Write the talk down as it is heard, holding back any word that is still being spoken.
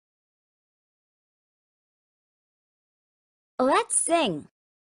Let's sing.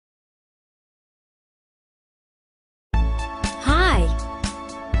 Hi.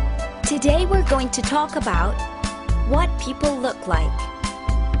 Today we're going to talk about what people look like.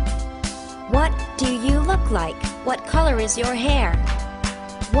 What do you look like? What color is your hair?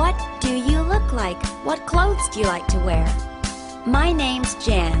 What do you look like? What clothes do you like to wear? My name's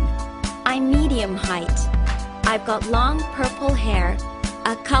Jan. I'm medium height. I've got long purple hair,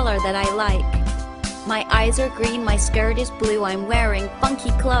 a color that I like. My eyes are green, my skirt is blue, I'm wearing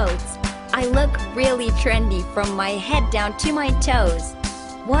funky clothes. I look really trendy from my head down to my toes.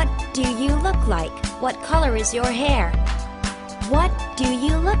 What do you look like? What color is your hair? What do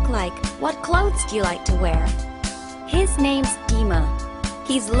you look like? What clothes do you like to wear? His name's Dima.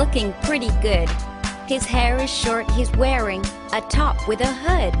 He's looking pretty good. His hair is short, he's wearing a top with a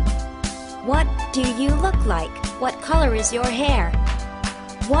hood. What do you look like? What color is your hair?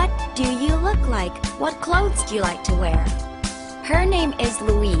 What do you look like? What clothes do you like to wear? Her name is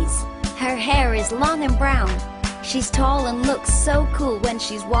Louise. Her hair is long and brown. She's tall and looks so cool when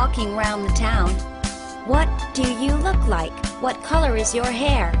she's walking round the town. What do you look like? What color is your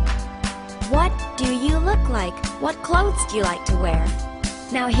hair? What do you look like? What clothes do you like to wear?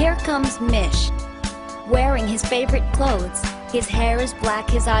 Now here comes Mish, wearing his favorite clothes. His hair is black,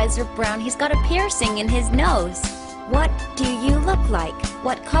 his eyes are brown, he's got a piercing in his nose. What do you look like?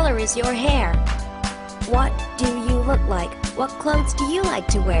 What color is your hair? What do you look like? What clothes do you like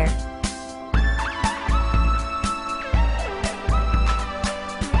to wear?